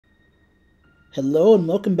Hello and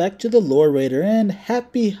welcome back to the Lore Raider, and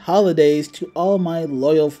happy holidays to all my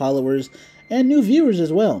loyal followers and new viewers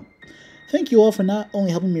as well. Thank you all for not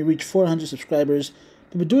only helping me reach 400 subscribers,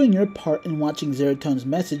 but for doing your part in watching Zeratone's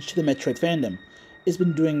message to the Metroid fandom. It's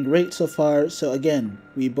been doing great so far, so again,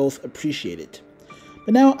 we both appreciate it.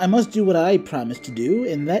 But now I must do what I promised to do,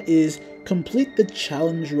 and that is complete the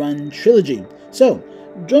Challenge Run trilogy. So,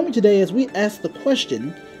 join me today as we ask the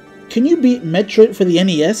question, can you beat Metroid for the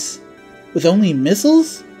NES with only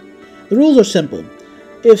missiles? The rules are simple,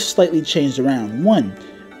 if slightly changed around. 1.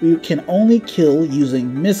 We can only kill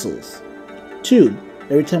using missiles. 2.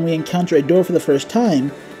 Every time we encounter a door for the first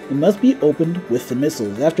time, it must be opened with the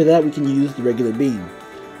missiles. After that, we can use the regular beam.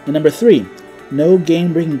 And number 3. No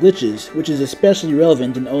game-breaking glitches, which is especially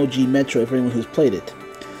relevant in OG Metroid for anyone who's played it.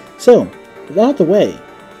 So, with that out the way,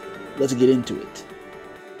 let's get into it.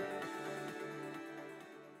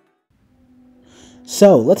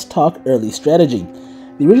 So, let's talk early strategy.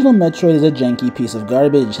 The original Metroid is a janky piece of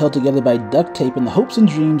garbage held together by duct tape in the hopes and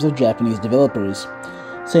dreams of Japanese developers.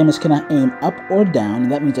 Samus cannot aim up or down,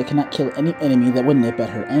 and that means I cannot kill any enemy that would nip at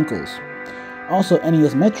her ankles. Also,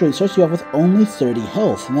 NES Metroid starts you off with only 30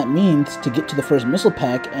 health, and that means to get to the first missile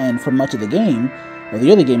pack, and for much of the game, or the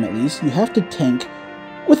early game at least, you have to tank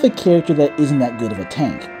with a character that isn't that good of a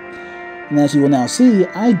tank. And as you will now see,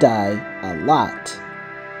 I die a lot.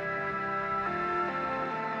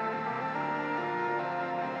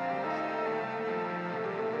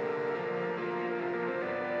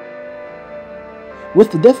 With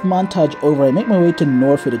the death montage over, I make my way to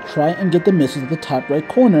Norfair to try and get the missiles at the top right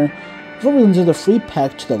corner before we enter the free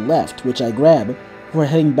pack to the left, which I grab, before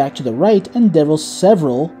heading back to the right and devil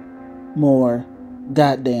several more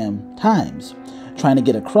goddamn times, trying to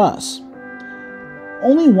get across.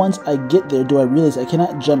 Only once I get there do I realize I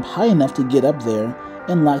cannot jump high enough to get up there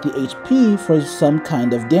and lock the HP for some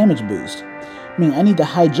kind of damage boost. Meaning I need the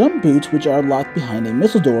high jump boots, which are locked behind a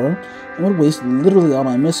missile door, and would waste literally all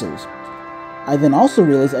my missiles. I then also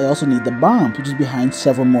realize I also need the bomb, which is behind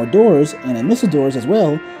several more doors, and a missile doors as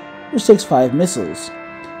well, which takes 5 missiles.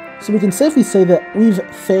 So we can safely say that we've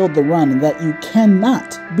failed the run and that you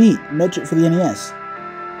cannot beat Metroid for the NES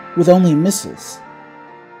with only missiles.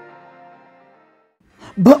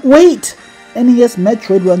 But wait! NES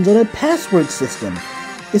Metroid runs on a password system.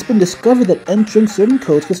 It's been discovered that entering certain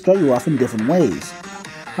codes can start you off in different ways.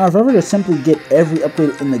 However, if I were to simply get every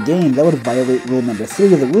upgrade in the game, that would violate rule number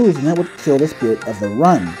 3 of the rules, and that would kill the spirit of the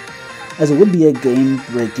run, as it would be a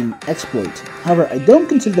game-breaking exploit. However, I don't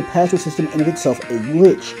consider the password system in of itself a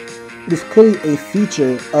glitch. It is clearly a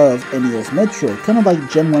feature of NES Metroid, kind of like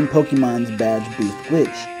Gen 1 Pokemon's badge boost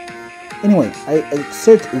glitch. Anyway, I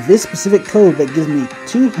insert this specific code that gives me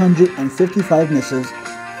 255 missiles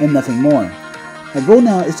and nothing more. My goal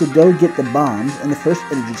now is to go get the bombs and the first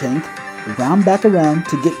energy tank, round back around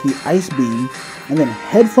to get the ice beam, and then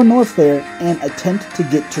head for Norfair and attempt to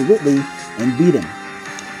get to Ridley and beat him.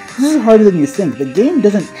 This is harder than you think. The game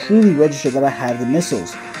doesn't truly register that I have the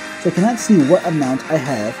missiles, so I cannot see what amount I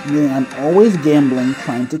have, meaning I'm always gambling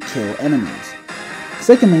trying to kill enemies.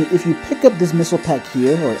 Secondly, if you pick up this missile pack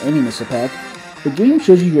here, or any missile pack, the game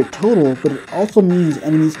shows you your total, but it also means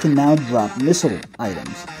enemies can now drop missile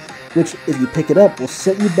items, which, if you pick it up, will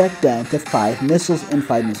set you back down to 5 missiles and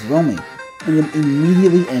 5 missiles only, and then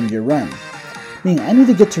immediately end your run. Meaning I need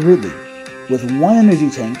to get to Ridley with 1 energy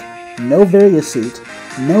tank, no various suit,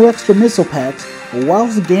 no extra missile packs,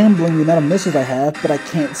 whilst gambling the amount of missiles I have, but I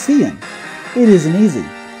can't see him. It isn't easy.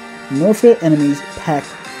 Norfair enemies packed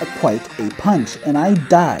quite a punch, and I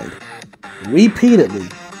died repeatedly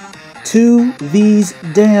to these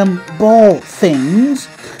damn ball things,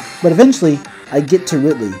 but eventually I get to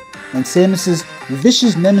Ridley, and Samus's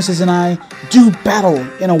vicious nemesis and I do battle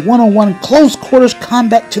in a one-on-one close quarters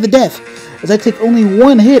combat to the death, as I take only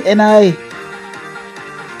 1 hit and I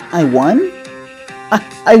won?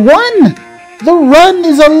 I won! The run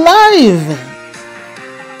is alive!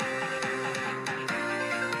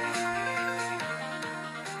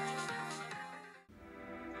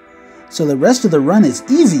 So the rest of the run is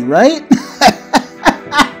easy, right?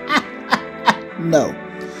 No.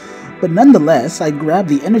 But nonetheless, I grab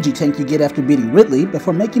the energy tank you get after beating Ridley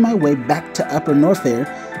before making my way back to Upper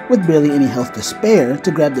Norfair with barely any health to spare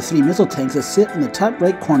to grab the 3 missile tanks that sit in the top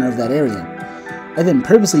right corner of that area. I then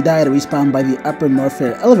purposely die to respawn by the Upper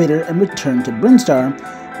Norfair elevator and return to Brinstar,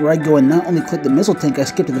 where I go and not only collect the missile tank I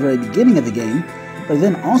skipped at the very beginning of the game, but I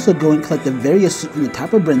then also go and collect the various suit from the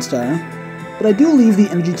top of Brinstar, but I do leave the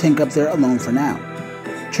energy tank up there alone for now.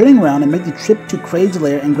 Turning around and make the trip to Kraid's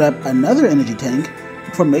lair and grab another energy tank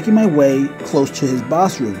before making my way close to his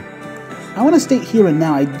boss room. I want to state here and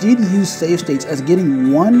now I did use save states as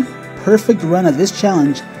getting 1 perfect run of this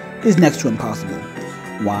challenge is next to impossible.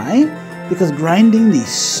 Why? Because grinding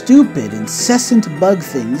these stupid, incessant bug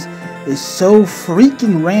things is so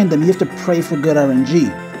freaking random you have to pray for good RNG.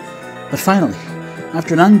 But finally,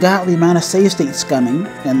 after an ungodly amount of save state scumming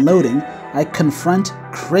and loading, I confront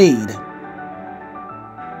Kraid,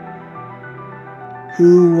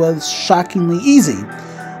 who was shockingly easy.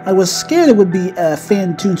 I was scared it would be a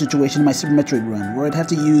fan-tune situation in my Super Metroid run, where I'd have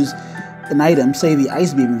to use an item, say the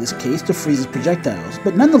Ice Beam in this case, to freeze his projectiles,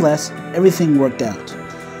 but nonetheless, everything worked out.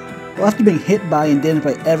 Well, after being hit by and damaged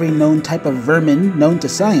by every known type of vermin known to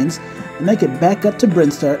science, I make it back up to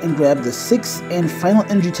Brinstar and grab the 6th and final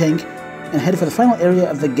energy tank and head for the final area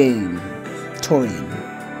of the game, Torian.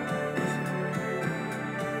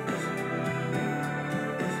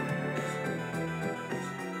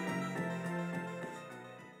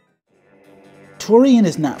 Torian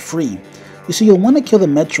is not free. You see, you'll want to kill the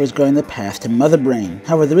Metroids guarding the path to Mother Brain.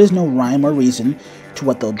 However, there is no rhyme or reason to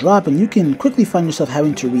what they'll drop, and you can quickly find yourself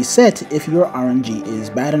having to reset if your RNG is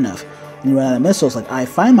bad enough, and you run out of missiles like I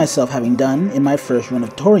find myself having done in my first run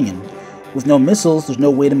of Torian. With no missiles, there's no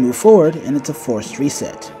way to move forward, and it's a forced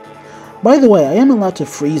reset. By the way, I am allowed to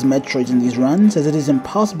freeze Metroids in these runs, as it is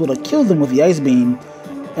impossible to kill them with the Ice Beam,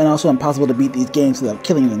 and also impossible to beat these games without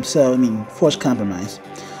killing them, so, forced compromise.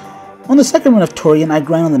 On the second run of Torian, I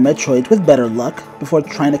grind on the Metroids with better luck before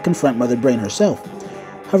trying to confront Mother Brain herself.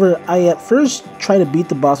 However, I at first try to beat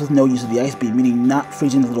the boss with no use of the Ice Beam, meaning not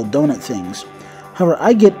freezing the little donut things. However,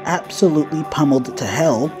 I get absolutely pummeled to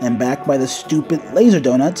hell and back by the stupid laser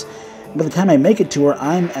donuts. By the time I make it to her,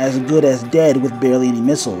 I'm as good as dead with barely any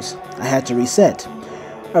missiles. I had to reset.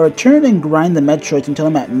 I return and grind the Metroids until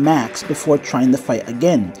I'm at max before trying the fight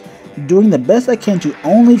again, doing the best I can to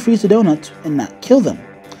only freeze the donuts and not kill them.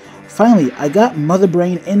 Finally, I got Mother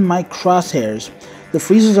Brain in my crosshairs. The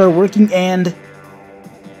freezers are working and...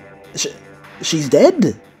 she's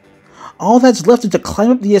dead? All that's left is to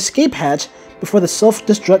climb up the escape hatch before the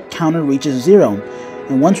self-destruct counter reaches 0.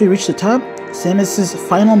 And once we reach the top, Samus's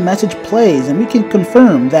final message plays, and we can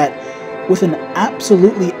confirm that with an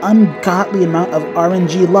absolutely ungodly amount of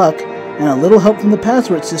RNG luck and a little help from the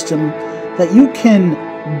password system, that you can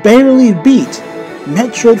barely beat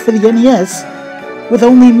Metroid for the NES with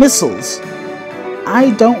only missiles.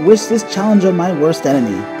 I don't wish this challenge on my worst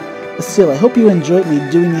enemy. But still, I hope you enjoyed me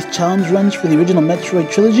doing these challenge runs for the original Metroid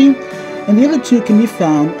trilogy, and the other two can be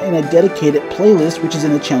found in a dedicated playlist which is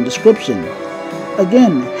in the channel description.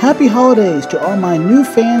 Again, happy holidays to all my new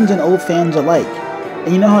fans and old fans alike,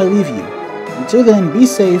 and you know how I leave you. Until then, be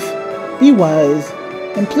safe, be wise,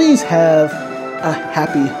 and please have a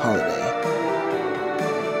happy holiday.